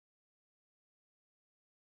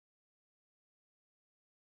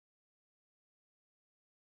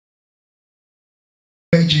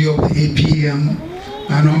energy of the 8 p.m.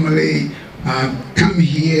 I normally come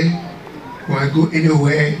here or I go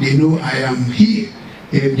anywhere, they know I am here.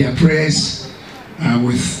 Their prayers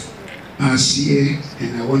with us here,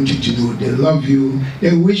 and I want you to know they love you.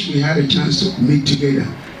 They wish we had a chance to meet together,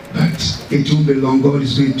 but it won't be long. God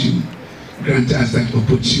is going to grant us that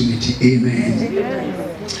opportunity. Amen.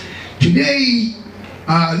 Amen. Today,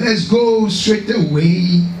 let's go straight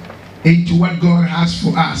away into what God has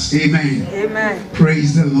for us. Amen. Amen.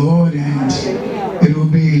 Praise the Lord. And it will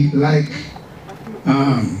be like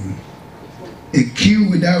a Q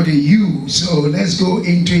without a U. So let's go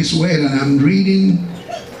into his word, and I'm reading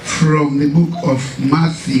from the book of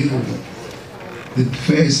Matthew, the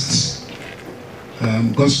first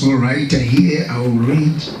gospel writer here. I will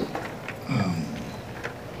read.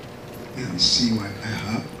 Let me see what I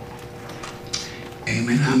have.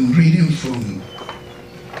 Amen. I'm reading from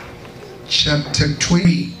chapter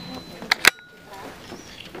 20,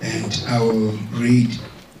 and I will read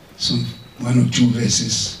some 1 or 2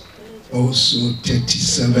 verses, also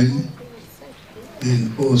 37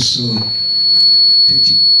 and also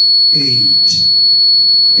 38.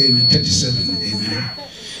 Amen. 37. Amen.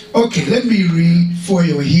 Okay, let me read for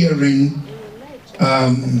your hearing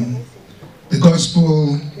the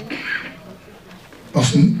Gospel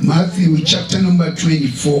of Matthew, chapter number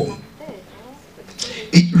 24.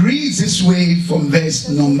 It reads this way from verse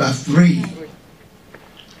number 3.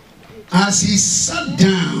 As he sat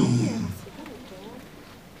down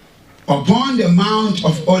upon the Mount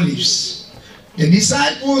of Olives, the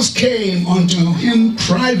disciples came unto him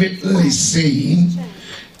privately, saying,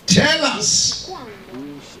 Tell us,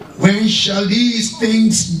 when shall these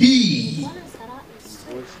things be?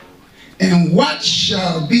 And what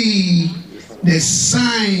shall be the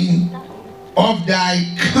sign of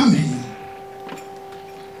thy coming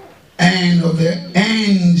and of the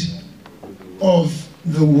end of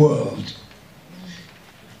the world?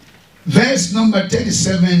 Verse number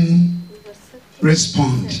 37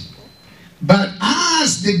 respond. But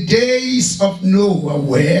as the days of Noah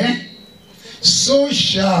were, so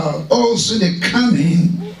shall also the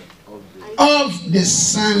coming of the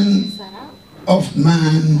Son of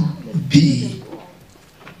Man be.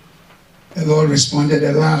 The Lord responded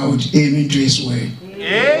aloud, amen to his word.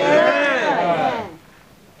 Amen.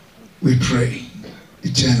 We pray.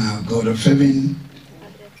 Eternal God of heaven,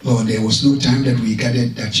 Lord, there was no time that we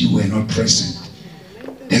gathered that you were not present.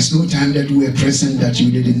 There's no time that we were present that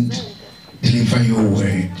you didn't deliver your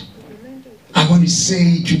word. I want to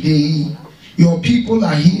say today, your people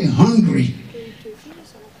are here hungry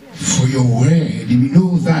for your word. We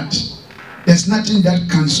know that there's nothing that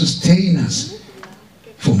can sustain us.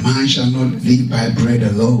 For man shall not live by bread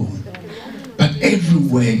alone, but every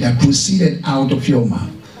word that proceeded out of your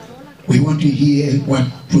mouth. We want to hear what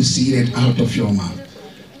proceeded out of your mouth,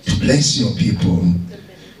 to bless your people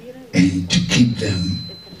and to keep them.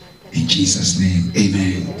 In Jesus' name,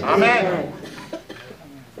 amen. Amen.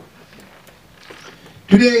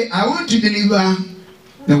 Today, I want to deliver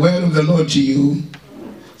the word of the Lord to you.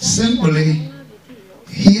 Simply,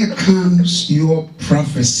 here comes your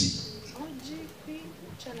prophecy.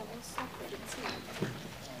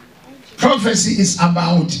 Prophecy is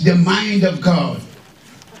about the mind of God.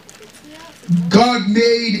 God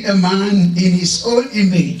made a man in his own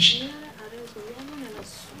image.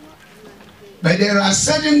 But there are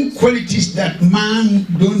certain qualities that man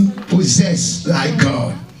don't possess like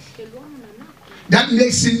God. That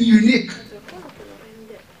makes him unique.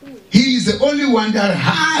 He is the only one that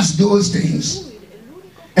has those things.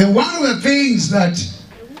 And one of the things that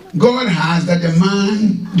God has that the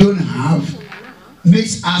man don't have,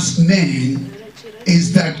 makes us men,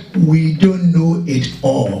 is that we don't know it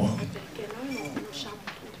all.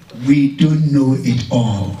 We don't know it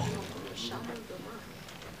all.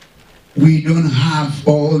 We don't have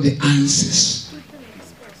all the answers.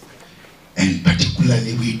 And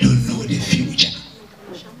particularly, we don't know the future.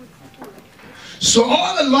 So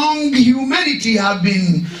all along, humanity have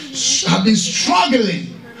been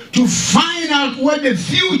struggling to find out what the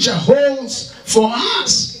future holds for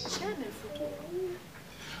us.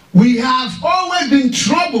 We have always been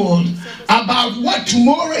troubled about what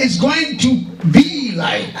tomorrow is going to be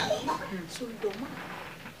like.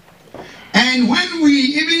 And when we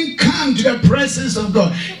even come to the presence of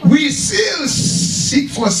God, we still seek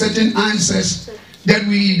for certain answers that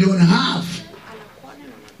we don't have.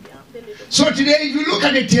 So today, if you look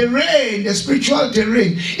at the terrain, the spiritual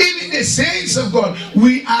terrain, even the saints of God,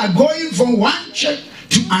 we are going from one church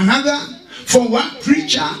to another, from one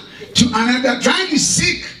preacher to another, trying to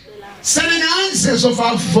seek certain answers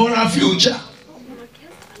for our future.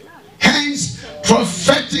 Hence,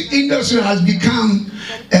 Prophetic industry has become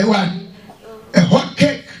a what? A hot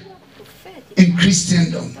cake in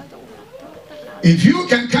Christendom. If you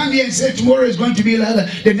can come here and say tomorrow is going to be like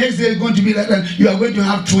that, the next day is going to be like that, you are going to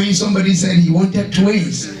have twins. Somebody said he wanted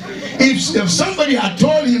twins. If somebody had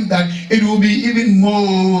told him that, it will be even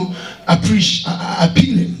more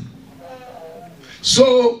appealing.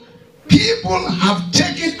 So people have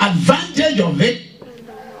taken advantage of it.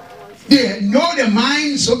 They know the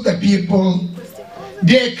minds of the people.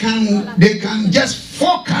 They can just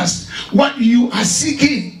focus what you are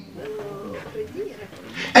seeking.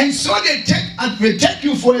 And so they take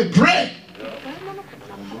you for a break.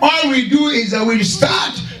 All we do is that we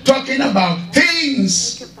start talking about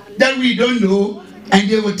things that we don't know, and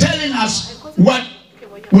they were telling us what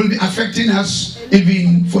will be affecting us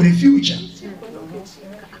even for the future.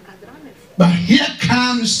 But here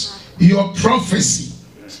comes your prophecy.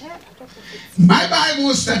 My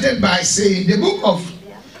Bible started by saying, the book of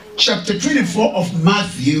chapter 24 of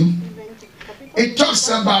Matthew, it talks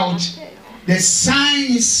about the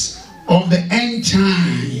signs of the end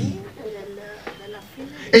time.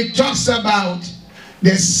 It talks about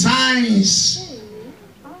the signs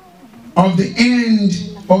of the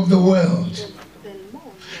end of the world.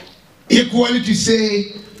 Equally to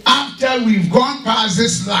say, after we've gone past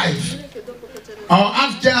this life, or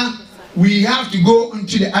after we have to go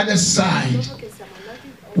onto the other side,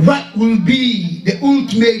 what will be the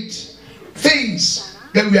ultimate things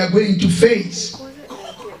that we are going to face?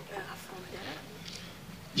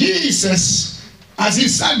 Jesus, as he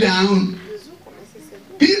sat down,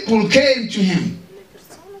 people came to him.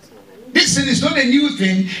 This is not a new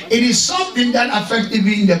thing. It is something that affected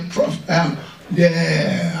even the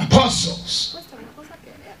apostles.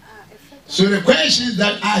 So the questions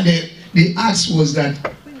that they asked was that,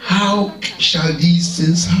 how shall these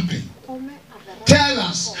things happen? Tell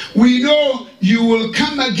us. We know you will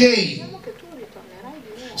come again.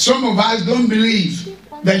 Some of us don't believe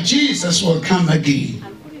that Jesus will come again.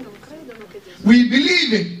 We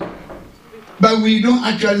believe it, but we don't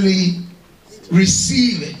actually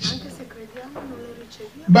receive it.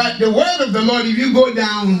 But the word of the Lord, if you go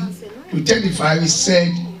down to 35, it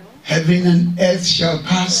said, heaven and earth shall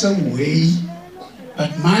pass away,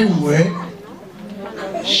 but my word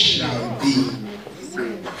shall be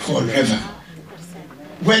forever.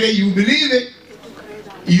 Whether you believe it,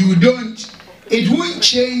 you don't, it won't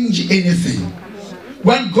change anything.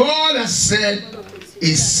 What God has said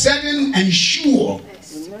is certain and sure.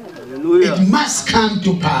 Hallelujah. It must come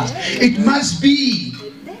to pass. It must be.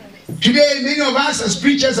 Today, many of us as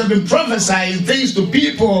preachers have been prophesying things to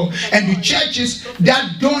people and to churches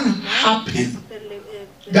that don't happen,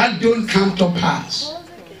 that don't come to pass.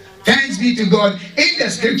 Thanks be to God. In the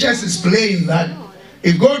scriptures explain that,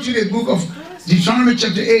 if you go to the book of Deuteronomy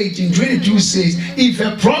chapter 18, 22 says, if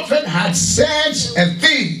a prophet had said a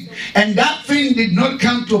thing and that thing did not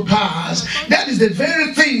come to pass, that is the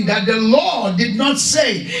very thing that the Lord did not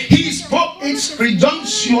say. He spoke it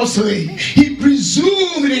presumptuously. He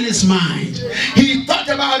presumed in his mind. He thought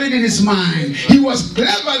about it in his mind. He was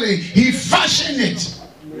cleverly, he fashioned it.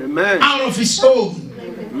 Amen. Out of his own.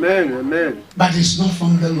 Amen. Amen. But it's not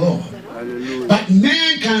from the Lord. Hallelujah. But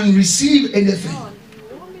man can receive anything.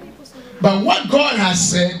 But what God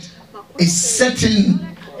has said is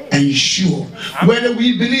certain and sure. Whether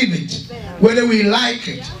we believe it, whether we like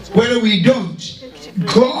it, whether we don't,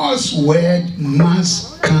 God's word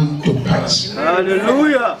must come to pass.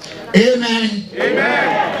 Hallelujah. Amen.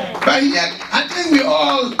 Amen. But yet, I think we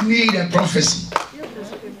all need a prophecy.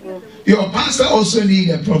 Your pastor also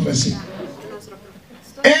needs a prophecy.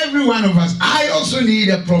 Every one of us, I also need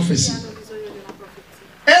a prophecy.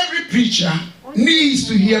 Every preacher needs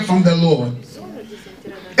to hear from the Lord.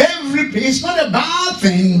 It's not a bad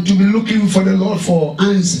thing to be looking for the Lord for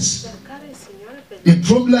answers. The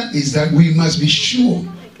problem is that we must be sure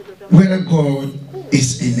whether God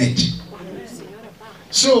is in it.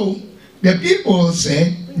 So the people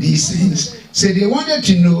said these things. So they wanted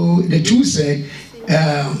to know, the two said,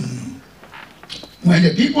 when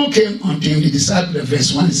the people came unto him, the disciples,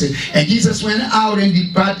 verse 1 said, and Jesus went out and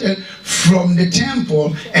departed from the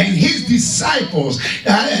temple, and his disciples,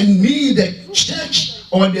 and me, the church,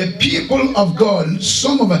 or the people of God,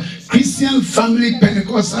 some of a Christian family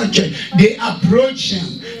Pentecostal church, they approached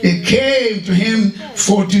him. They came to him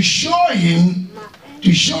to show them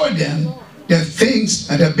the things,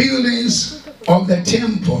 the buildings of the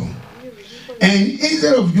temple. And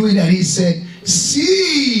instead of doing that, he said,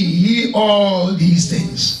 see ye all these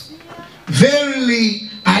things. Verily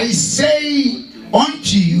I say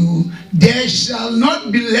unto you, there shall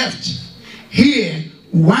not be left here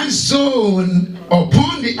one stone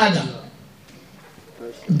upon the other,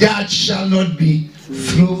 that shall not be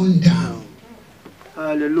thrown down.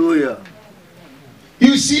 Hallelujah.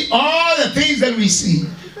 You see, all the things that we see,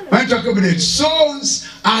 when I talk about it, stones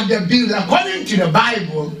are the building. According to the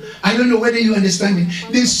Bible, I don't know whether you understand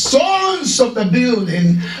it, the stones of the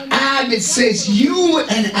building are, it says, you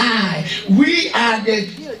and I, we are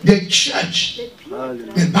the church.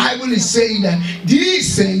 The Bible is saying that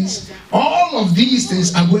these things, all of these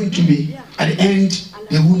things are going to be, at the end,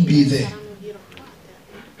 they won't be there.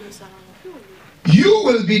 You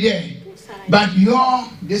will be there, but your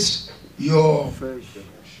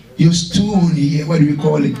stone here, what do we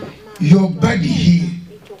call it? Your body here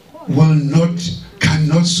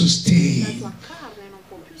cannot sustain.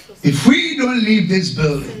 If we don't leave this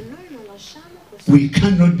building, we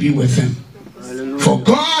cannot be with him. For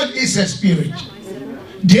God is a spirit.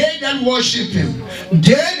 They that worship him,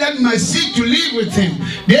 they that must seek to live with him,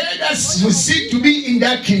 they that will seek to be in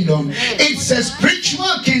that kingdom. It's a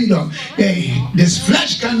spiritual kingdom. This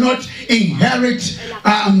flesh cannot inherit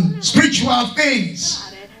spiritual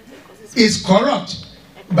things. It's corrupt,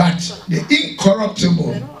 but the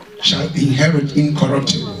incorruptible shall inherit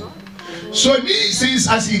incorruptible. So these things,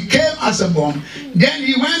 as he came as a bomb, then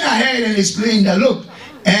he went ahead and explained that, look,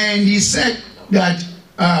 and he said that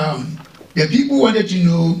the people wanted to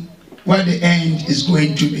know what the end is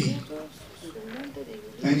going to be.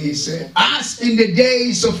 And he said, as in the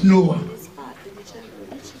days of Noah,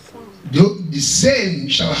 the same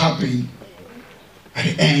shall happen at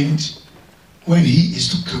the end when he is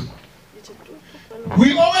to come.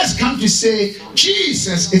 We always come to say,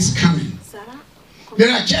 Jesus is coming. There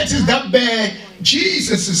are churches that bear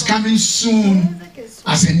Jesus is coming soon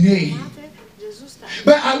as a name.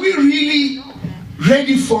 But are we really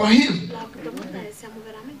ready for him?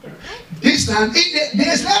 This time,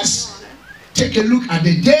 let's take a look at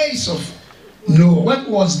the days of Noah. What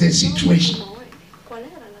was the situation?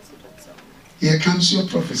 Here comes your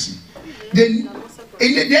prophecy. Then,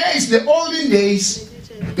 in the days, the olden days,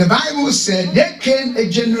 the Bible said there came a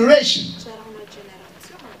generation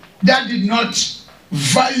that did not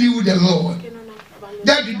value the Lord,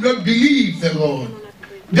 that did not believe the Lord,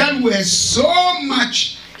 that were so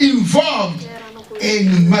much involved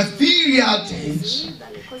in material things,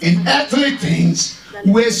 in earthly things,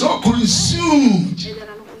 were so consumed.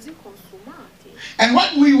 And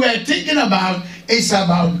what we were thinking about is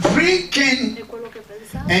about drinking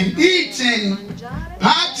and eating,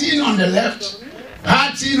 partying on the left,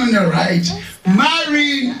 partying on the right,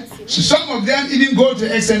 marrying. So some of them even go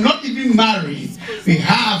to extent not even married. We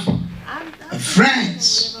have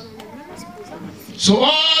friends. So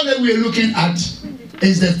all that we are looking at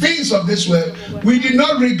is the things of this world. We do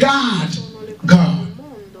not regard God.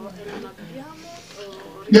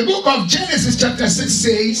 The book of Genesis chapter 6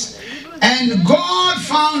 says, and God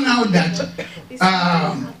found out that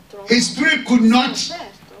his spirit could not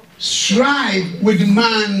strive with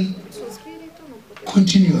man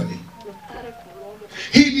continually.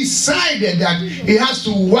 He decided that he has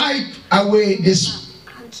to wipe away this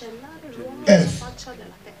earth.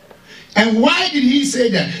 And why did he say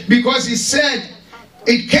that? Because he said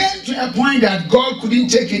it came to a point that God couldn't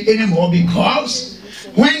take it anymore, because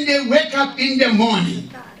when they wake up in the morning,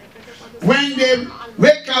 when they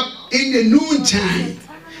wake up in the noontime,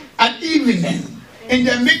 at evening, in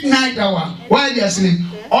the midnight hour, while they are sleeping,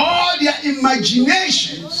 all their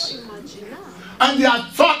imaginations and their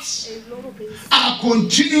thoughts are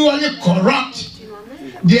continually corrupt.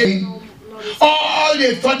 All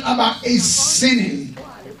they thought about is sinning.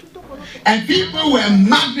 And people were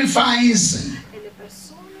magnifying sin.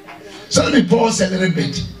 So let me pause a little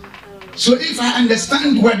bit. So if I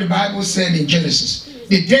understand what the Bible said in Genesis,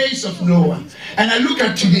 the days of Noah, and I look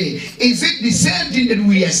at today, is it the same thing that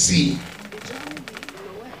we are seeing?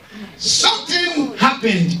 Something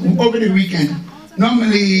happened over the weekend.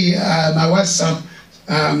 Normally, my WhatsApp,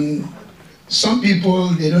 some people,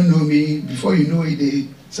 they don't know me. Before you know it, they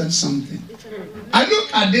said something. I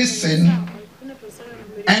look at this thing,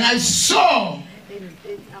 and I saw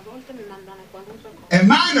a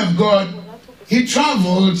man of God. He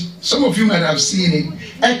traveled, some of you might have seen it,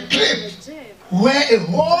 a clip where a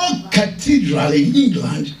whole cathedral in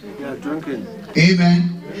England,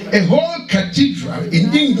 amen, a whole cathedral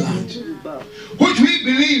in England, which we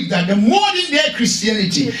believe that the modern day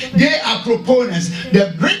Christianity, they are proponents.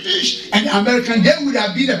 The British and the American, they would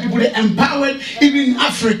have been the people that empowered even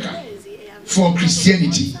Africa for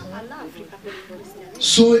Christianity.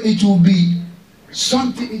 So it will be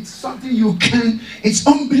something, it's something you can, it's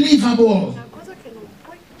unbelievable.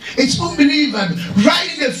 It's unbelievable. Right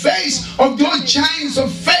in the face of those giants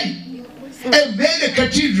of faith. and made a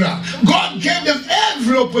cathedral. God gave them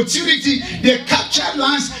every opportunity. They captured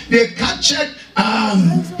lands, they captured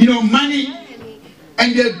money,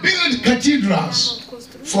 and they built cathedrals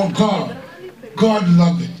for God. God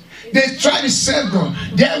loved it. They tried to serve God.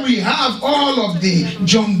 There we have all of the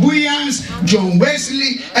John Buyans, John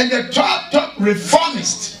Wesley, and the top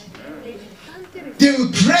reformists. They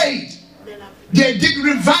prayed. They did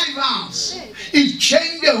revivals. It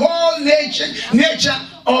changed the whole nature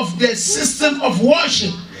of the system of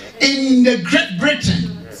worship in the Great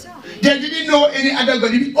Britain. They didn't know any other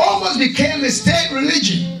God. It almost became a state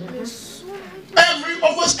religion.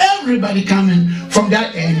 Almost everybody coming from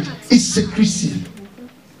that end is a Christian.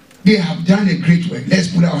 They have done a great work. Let's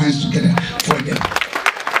put our hands together for them.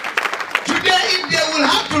 Today, if they will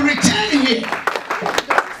have to return here,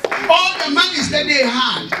 all the monies that they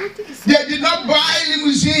had, they did not buy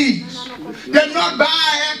limousines, they did not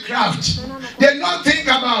buy aircraft, they did not think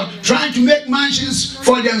about trying to make mansions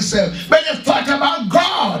for themselves, but they thought about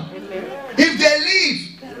God. If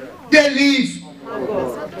they live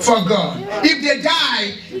for God. If they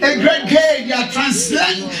die, a great gain, they are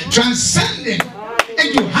transcending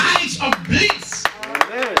into heights of bliss.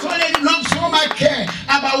 So they did not so much care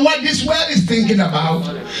about what this world is thinking about.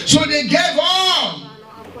 So they gave all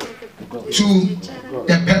to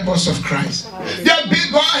the purpose of Christ.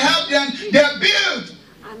 God helped them. They built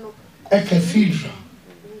a cathedral.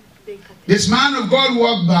 This man of God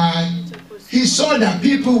walked by. He saw that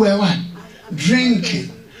people were what? Drinking.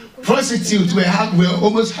 Prostitutes were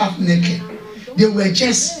almost half naked. They were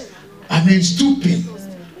just, stooping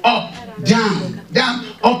up, down,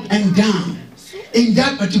 up and down. In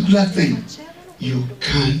that particular thing, you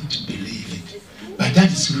can't believe it. But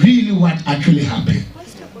that is really what actually happened.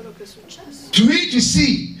 To me, to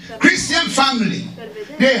see Christian family,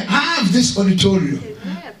 they have this auditorium.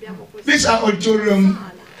 This auditorium,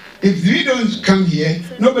 if we don't come here,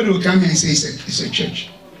 nobody will come here and say it's a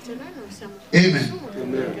church. Amen.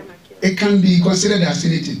 It can be considered as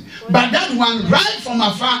anything. But that one, right from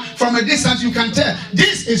afar, from a distance, you can tell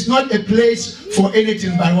this is not a place for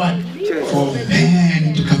anything but what? For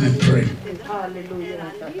men to come and pray.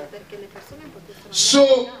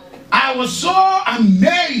 So I was so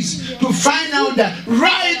amazed to find out that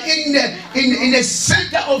right in the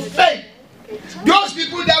center of faith, those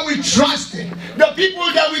people that we trusted, the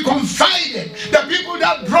people that we confided, the people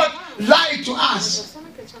that brought light to us,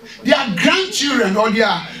 their grandchildren or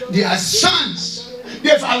their sons,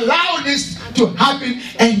 they've allowed this to happen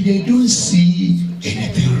and they don't see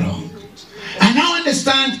anything wrong. I now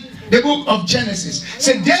understand the book of Genesis.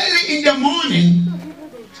 So daily in the morning,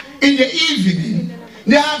 in the evening,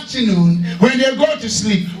 the afternoon, when they go to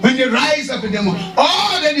sleep, when they rise up in the morning,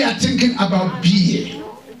 all that they are thinking about beer,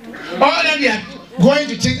 all that they are going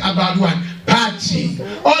to think about what? Party.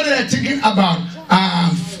 All that they are thinking about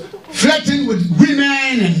flirting with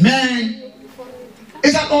women and men.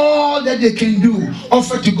 Is that all that they can do?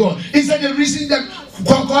 Offer to God? Is that the reason that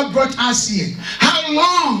God brought us here? How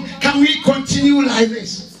long can we continue like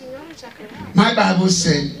this? My Bible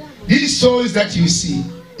said, these souls that you see,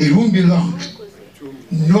 it won't be long.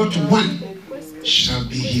 Not one shall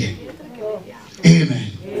be here.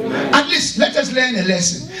 Amen. At least let us learn a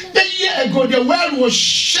lesson. A year ago, the world was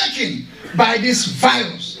shaken by this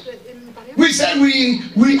virus. We said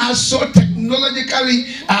we are so technologically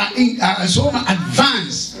so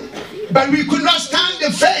advanced, but we could not stand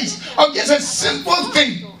the face of just a simple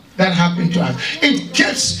thing that happened to us. It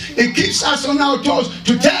keeps us on our toes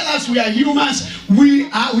to tell us we are humans. We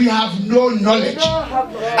have no knowledge.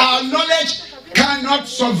 Our knowledge cannot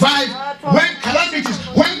survive when calamities,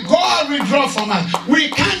 when God withdraws from us. We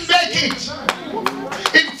can't make it.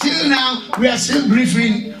 Till now, we are still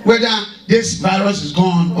briefing whether this virus is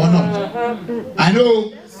gone or not. I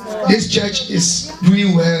know this church is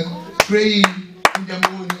doing well, praying in the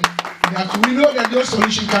morning. We know that no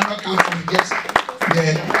solution cannot come from just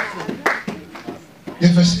the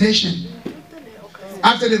vaccination.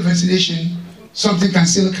 After the vaccination, something can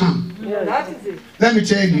still come. Let me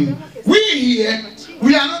tell you, we here,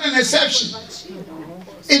 we are not an exception.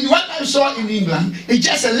 In what I saw in England, it's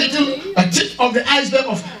just a tip of the iceberg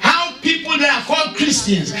of how people that are called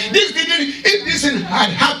Christians. If this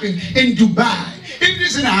had happened in Dubai, if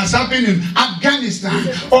this has happened in Afghanistan,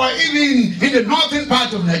 or even in the northern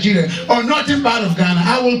part of Nigeria, or northern part of Ghana,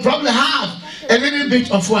 I will probably have a little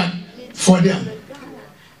bit of what for them.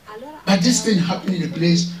 But this thing happened in a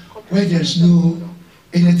place where there's no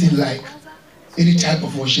anything like any type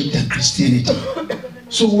of worship than Christianity.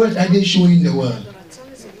 So what are they showing the world?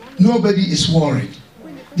 Nobody is worried.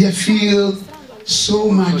 They feel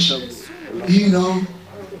so much,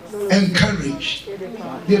 encouraged.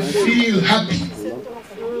 They feel happy.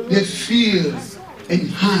 They feel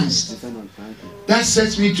enhanced. That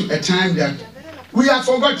sets me to a time that we have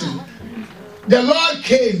forgotten. The Lord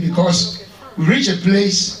came because we reached a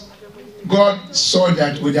place. God saw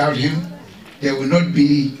that without him, there will not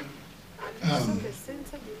be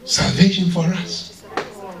salvation for us.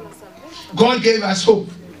 God gave us hope.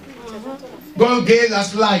 God gave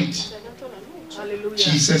us light.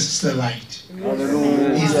 Jesus is the light.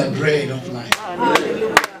 He's the bread of life.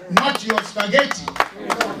 Not your spaghetti.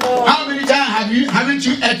 How many times haven't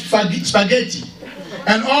you ate spaghetti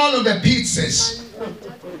and all of the pizzas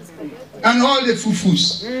and all the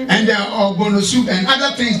fufus and the orgono soup and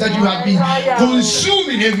other things that you have been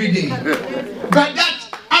consuming every day? But that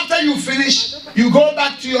after you finish, you go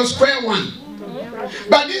back to your square one.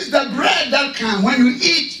 But this is the bread that can, when you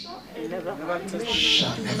eat,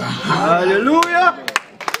 shall never harm. Hallelujah.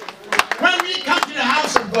 When we come to the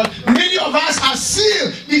house of God, many of us are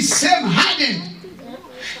still the same hardened.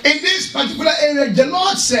 In this particular area, the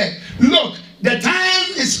Lord said, look, the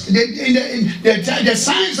time is, the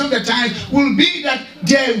signs of the time will be that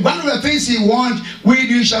one of the things he wants,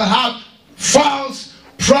 you shall have false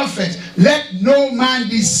prophets. Let no man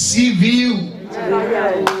deceive you.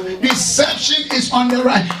 Deception is on the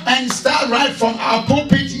right, and start right from our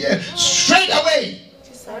pulpit here, straight away.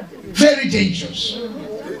 Very dangerous.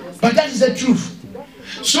 But that is the truth.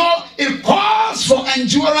 So it calls for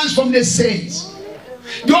endurance from the saints.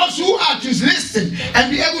 Those who are to listen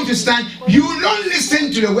and be able to stand. You don't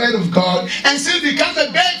listen to the word of God and still become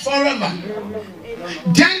a bed forever.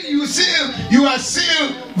 Then you are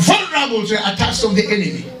still vulnerable to the attacks of the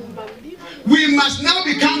enemy. We must now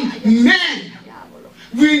become men.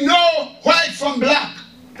 We know white from black.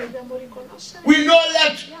 We know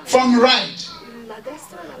left from right.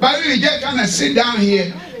 But we just come and sit down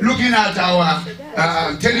here looking at our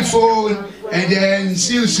telephone and then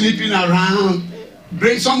still sleeping around.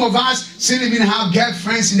 Some of us still even have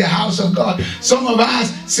girlfriends in the house of God. Some of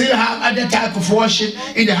us still have other type of worship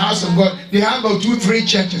in the house of God. They have about 2-3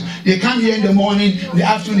 churches. They come here in the morning, in the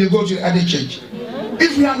afternoon they go to the other church.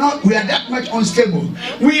 If we are that much unstable.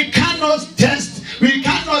 We cannot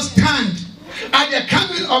stand at the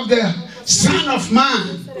coming of the Son of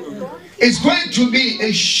Man. It's going to be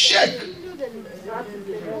a shake.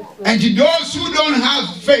 And to those who don't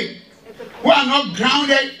have faith, who are not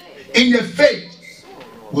grounded in the faith,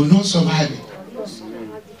 will not survive it.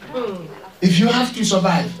 If you have to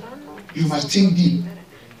survive, you must think deep.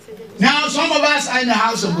 Now some of us are in the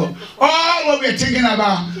house of God. All what we're thinking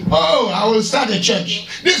about, I will start a church.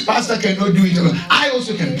 This pastor cannot do it alone. I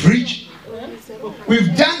also can preach.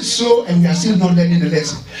 We've done so and we are still not learning the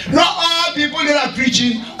lesson. Not all people that are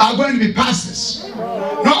preaching are going to be pastors.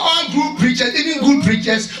 Not all good preachers, even good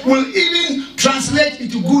preachers, will even translate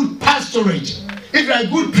into good pastorate. If you're a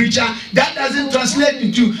good preacher, that doesn't translate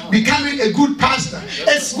into becoming a good pastor.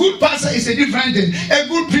 A good pastor is a different thing. A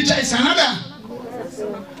good preacher is another.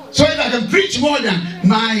 So if I can preach more than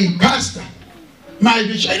my pastor, my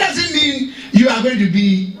bishop, it doesn't mean you are going to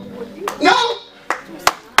be. No.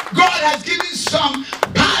 God has given some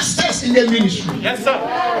pastors in the ministry. Yes, sir.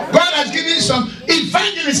 God has given some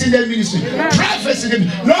evangelists in the ministry. Prophets in the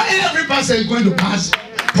ministry. Not every pastor is going to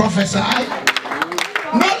prophesy.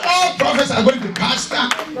 Not all prophets are going to pastor.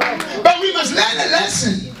 But we must learn a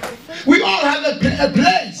lesson. We all have a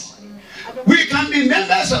place. We can be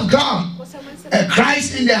members of God.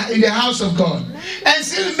 Christ in the house of God. And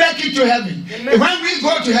still make it to heaven. When we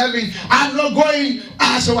go to heaven, I'm not going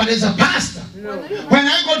as a pastor. When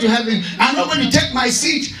I go to heaven, I'm not going to take my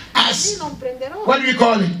seat as, what do we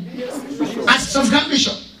call it? As Suff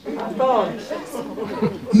bishop.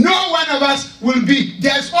 No one of us will be.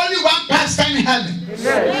 There's only one pastor in heaven.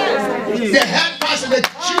 The head pastor, the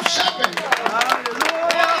chief shepherd.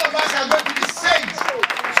 All of us are going to be saints.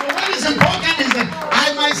 So what is important is that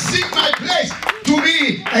I might seek my place to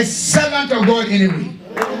be a servant of God anyway.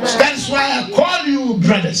 So that's why I call you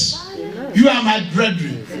brothers. You are my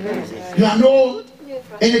brethren. You are no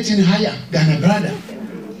anything higher than a brother.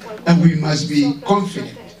 And we must be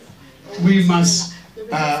confident. We must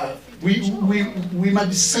we must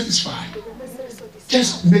be satisfied.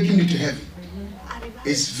 Just making it to heaven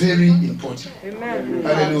is very important. Amen.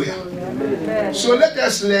 Hallelujah. Amen. So let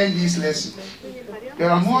us learn this lesson. There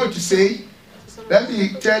are more to say. Let me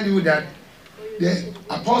tell you that the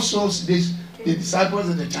apostles, the disciples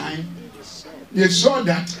at the time, they saw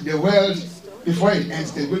that the world, before it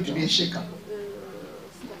ends, there's going to be a shake-up.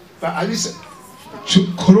 But at least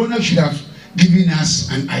Corona should have given us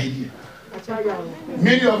an idea.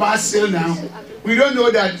 Many of us still now, we don't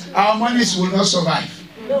know that our monies will not survive.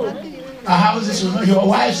 Our houses will not, your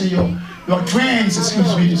wives and your twins,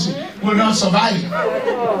 excuse me, will not survive.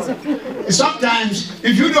 Sometimes,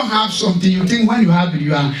 if you don't have something, you think when you have it,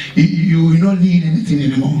 you will not need anything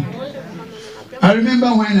anymore. I remember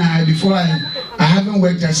when before I haven't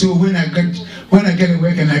worked, I said, when I get a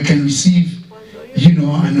work and I can receive,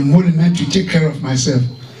 an emolument to take care of myself.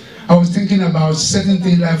 I was thinking about certain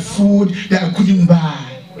things like food that I couldn't buy.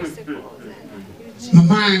 My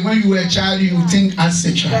mind, when you were a child, you think as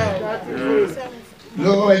a child.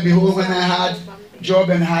 Lo and behold, when I had job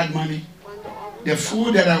and had money, the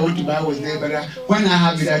food that I want to buy was there, but when I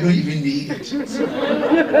have it, I don't even need it.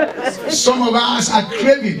 Some of us are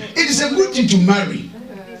craving. It is a good thing to marry.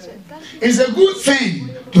 It's a good thing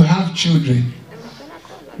to have children.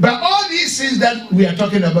 But all these things that we are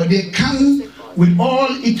talking about, they come with all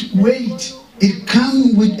its weight. It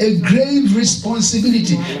comes with a grave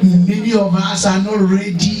responsibility. Many of us are not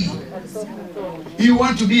ready. You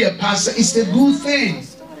want to be a pastor, it's a good thing.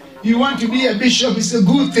 You want to be a bishop, it's a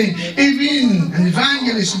good thing. Even an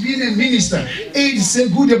evangelist, being a minister, it's a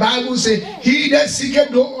good. The Bible says, he that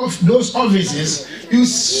seeketh those offices, you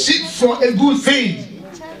seek for a good thing.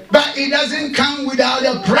 But it doesn't come without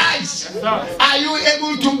a price. Are you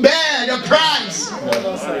able to bear the price?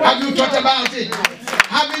 Have you thought about it?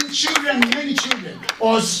 Having children, many children,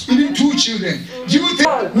 or even 2 children. Do you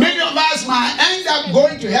think many of us might end up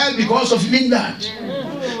going to hell because of even that?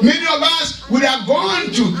 Many of us would have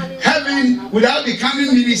gone to heaven without becoming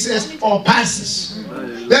ministers or pastors.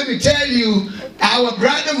 Let me tell you, our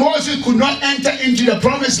brother Moses could not enter into the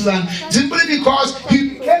promised land simply because he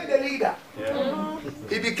became the leader.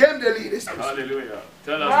 He became the leader. Hallelujah.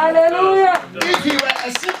 Hallelujah. If he were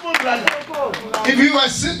a simple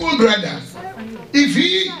brother, if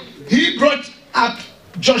he brought up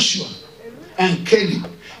Joshua and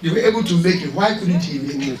Caleb, they were able to make it. Why couldn't he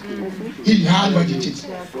make it? He had what it is.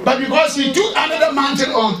 But because he took another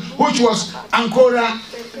mountain on, which was Ancora,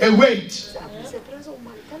 a weight.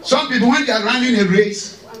 Some people, when they are running a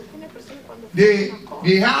race, they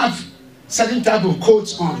have certain type of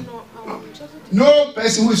coats on. No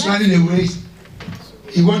person who is running a race,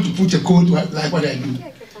 he wants to put a coat like what I do.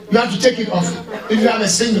 You have to take it off. If you have a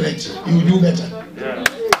singlet, you will do better.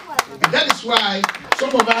 And that is why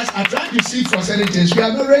some of us are trying to seek for certain things. We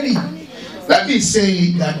are not ready. Let me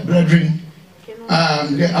say that, brethren,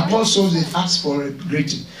 the apostles, they asked for a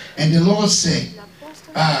greeting. And the Lord said,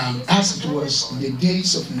 as it was in the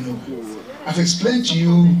days of Noah. I've explained to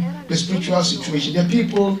you the spiritual situation. The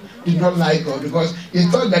people did not like God because they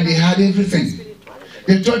thought that they had everything.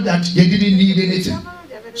 They thought that they didn't need anything.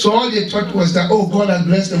 So all they thought was that, oh, God has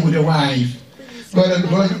blessed them with a wife.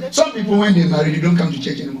 Some people, when they marry, they don't come to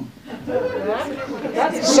church anymore.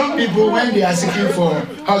 Some people, when they are seeking for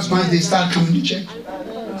husbands, they start coming to church.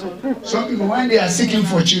 Some people, when they are seeking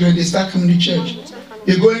for children, they start coming to church.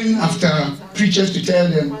 They're going after preachers to tell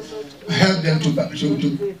them, help them to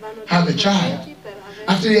have a child.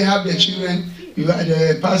 After they have their children,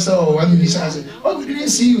 the pastor or one minister says, oh, we didn't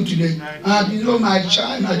see you today. My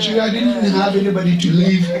children, I didn't have anybody to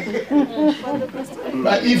leave.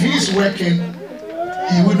 But if he's working,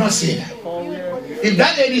 he would not say that. If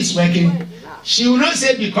that lady is working, she will not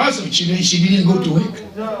say because of children she didn't go to work.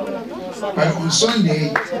 But on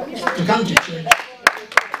Sunday, to come to church,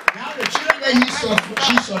 now the children that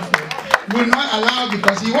she suffered will not allow,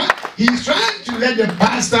 because he's trying to let the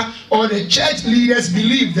pastor or the church leaders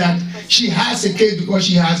believe that she has a case because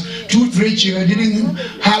she has 2, 3 children, didn't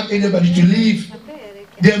have anybody to leave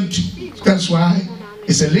them to. That's why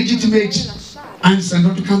it's a legitimate answer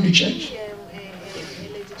not to come to church.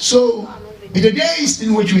 So in the days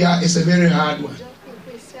in which we are, it's a very hard one.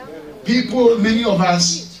 People, many of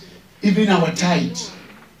us, even our tithe.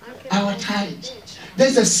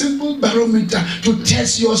 There's a simple barometer to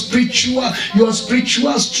test your spiritual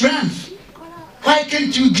strength. Why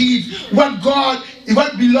can't you give what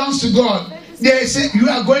belongs to God? They say you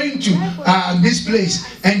are going to this place,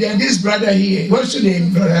 and then this brother here, what's your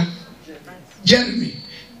name, brother? Jeremy.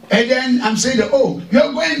 And then I'm saying that, oh,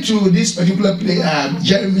 you're going to this particular place,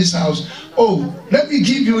 Jeremy's house. Oh, let me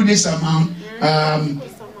give you this amount.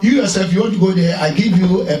 You yourself, you want to go there, I give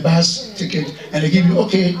you a bus ticket, and I give you,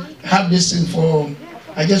 okay, have this thing for,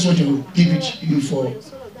 I just want to give it to you for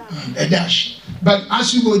a dash. But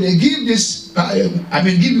as you go there, give this,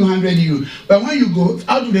 give you 100 euro. But when you go,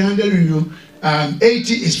 out of the 100 euro,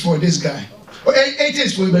 80 is for this guy. Or 80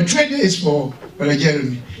 is for you, but 20 is for Brother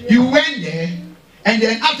Jeremy. You went there, and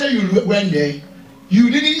then after you went there, you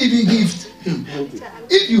didn't even give him.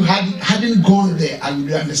 If you hadn't gone there, I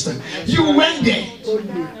would understand. You went there.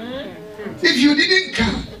 If you didn't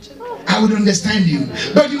come, I would understand you.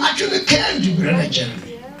 But you actually came to Brother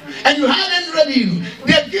Jeremy. and you hadn't ready.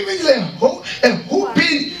 They're giving you a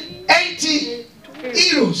whooping 80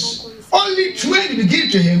 euros. Only 20 to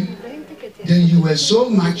give to him. Then you were so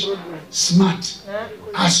much smart,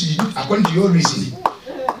 as you, according to your reasoning.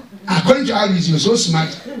 According to our reasoning, you were so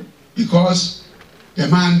smart because the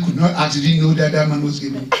man could not actually know that that man was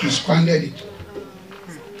giving. He squandered it.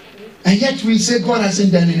 And yet we say God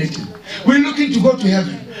hasn't done anything. We're looking to go to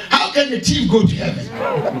heaven. How can a thief go to heaven?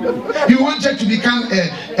 You wanted to become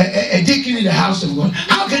a deacon in the house of God.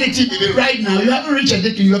 How can a thief, even right now, you haven't reached a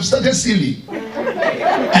deacon, you have started stealing.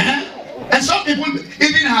 And some people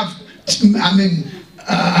even have,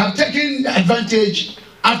 have taken advantage.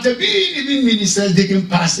 After being even ministers, they can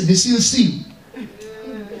pass it, they still steal.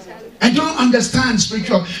 I don't understand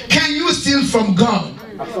spiritual. Can you steal from God?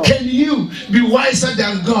 Can you be wiser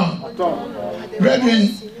than God?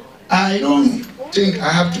 Brethren, I don't think I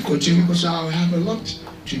have to continue because I have a lot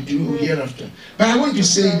to do hereafter. But I want to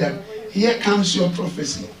say that here comes your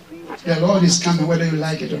prophecy. The Lord is coming whether you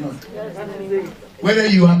like it or not. Whether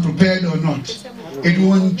you are prepared or not, it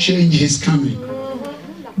won't change his coming.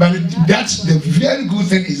 But that's the very good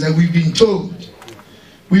thing is that we've been told.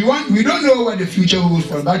 We don't know what the future will hold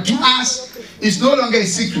for, but to us, it's no longer a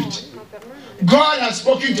secret. God has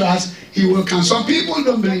spoken to us, he will come. Some people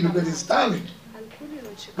don't believe because it's started.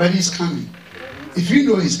 But he's coming. If you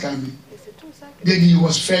know he's coming, then he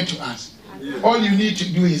was fair to us. All you need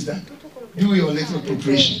to do is that. Do your little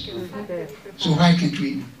preparation. So why can't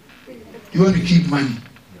we? You want to keep money.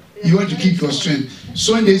 You want to keep your strength.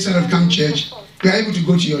 Sunday instead of come church, you are able to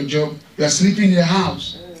go to your job. You are sleeping in the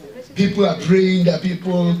house. People are praying that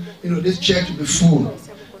people, this church will be full.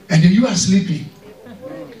 And then you are sleeping.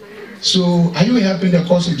 So are you helping the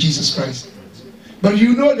cause of Jesus Christ? But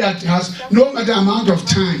you know that has no matter amount of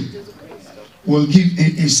time will give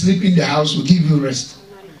in sleep in the house will give you rest.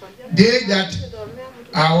 They that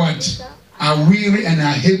are what? Are weary and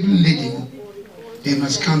are heavy laden, they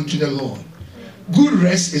must come to the Lord. Good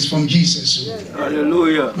rest is from Jesus.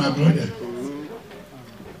 Hallelujah. My brother.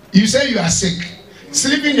 You say you are sick.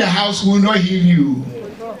 Sleep in the house will not heal you.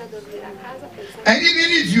 And even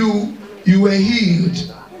if you were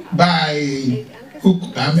healed by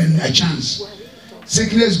a chance,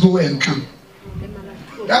 sickness go and come.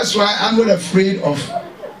 That's why I'm not afraid of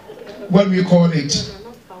what we call it,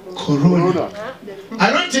 Corona.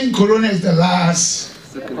 I don't think Corona is the last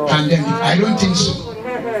pandemic. I don't think so.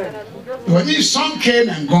 But if some came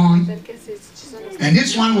and gone, and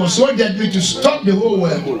this one was so deadly to stop the whole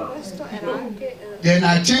world, then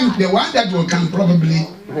I think the one that will come probably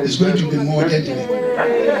is going to be more deadly.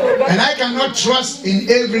 And I cannot trust in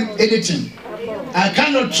anything. I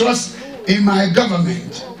cannot trust in my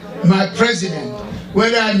government, my president,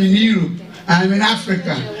 whether I'm in Europe, I'm in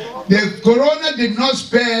Africa. The corona did not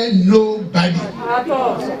spare nobody.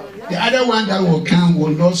 The other one that will come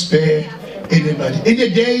will not spare anybody. In the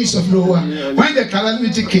days of Noah, when the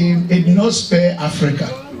calamity came, it did not spare Africa.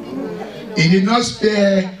 It did not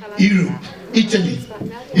spare Europe, Italy.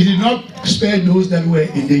 It did not spare those that were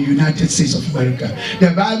in the United States of America.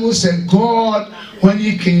 The Bible said God, when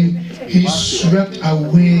he came, he swept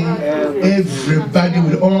away everybody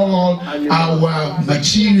with all our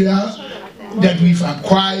material that we've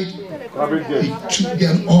acquired. He took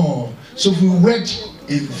them all. So we worked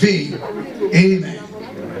in vain. Amen.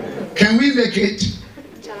 Can we make it?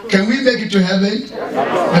 Can we make it to heaven?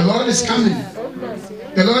 The Lord is coming.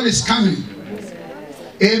 The Lord is coming.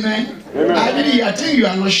 Amen. I think you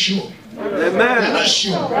are not sure. Amen. You are not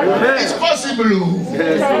sure. Amen. It's possible.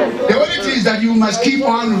 The only thing is that you must keep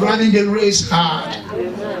on running the race hard.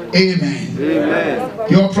 Amen.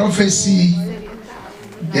 Amen. Your prophecy,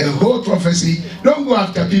 the whole prophecy, don't go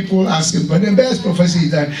after people asking, but the best prophecy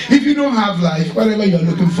is that if you don't have life, whatever you are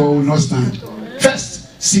looking for will not stand.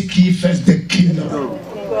 First, seek ye first the kingdom.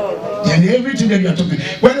 Then everything that you are talking,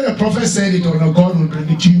 whether the prophet said it or not, God will bring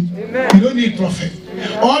it to you. You don't need prophet.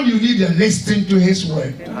 All you need is listening to his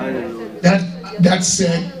word. That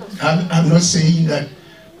said, I'm not saying that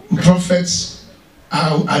prophets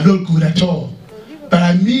are not good at all. But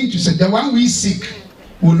I mean to say the one we seek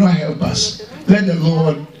will not help us. Let the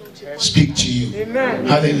Lord speak to you. Amen.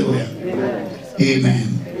 Hallelujah. Amen.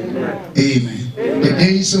 Amen. Amen. The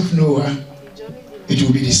days of Noah, it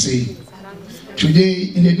will be the same.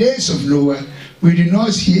 Today, in the days of Noah, we did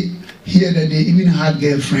not hear that they even had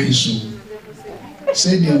girlfriends who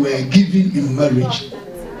said they were given in marriage.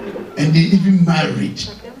 And they even married.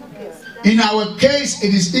 In our case,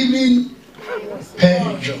 it is even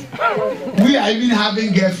perjure. We are even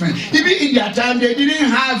having girlfriends. Even in their time, they didn't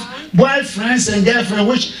have boyfriends and girlfriends,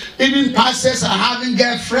 which even pastors are having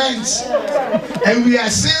girlfriends. And we are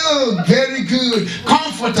still very good,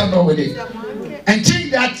 comfortable with it. And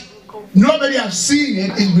think that nobody has seen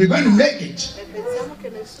it, and we're going to make it.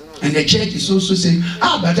 And the church is also saying,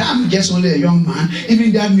 but I'm just only a young man.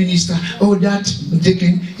 Even that minister, that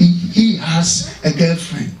deacon, he has a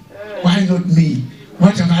girlfriend. Why not me?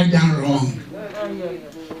 What have I done wrong?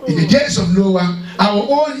 In the days of Noah, our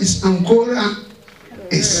own is Ancora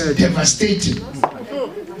is devastating.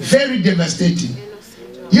 Very devastating.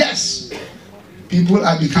 Yes, people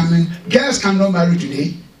are becoming, girls cannot marry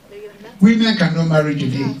today. Women cannot marry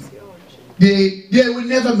today. They will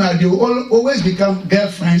never marry. They will always become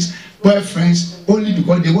girlfriends, boyfriends, only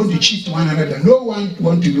because they want to cheat one another. No one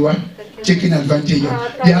wants to be taken advantage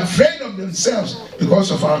of. They are afraid of themselves because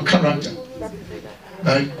of our character.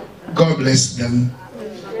 But God bless them.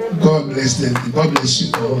 God bless them. God bless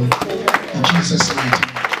you all. In Jesus'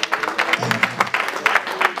 name.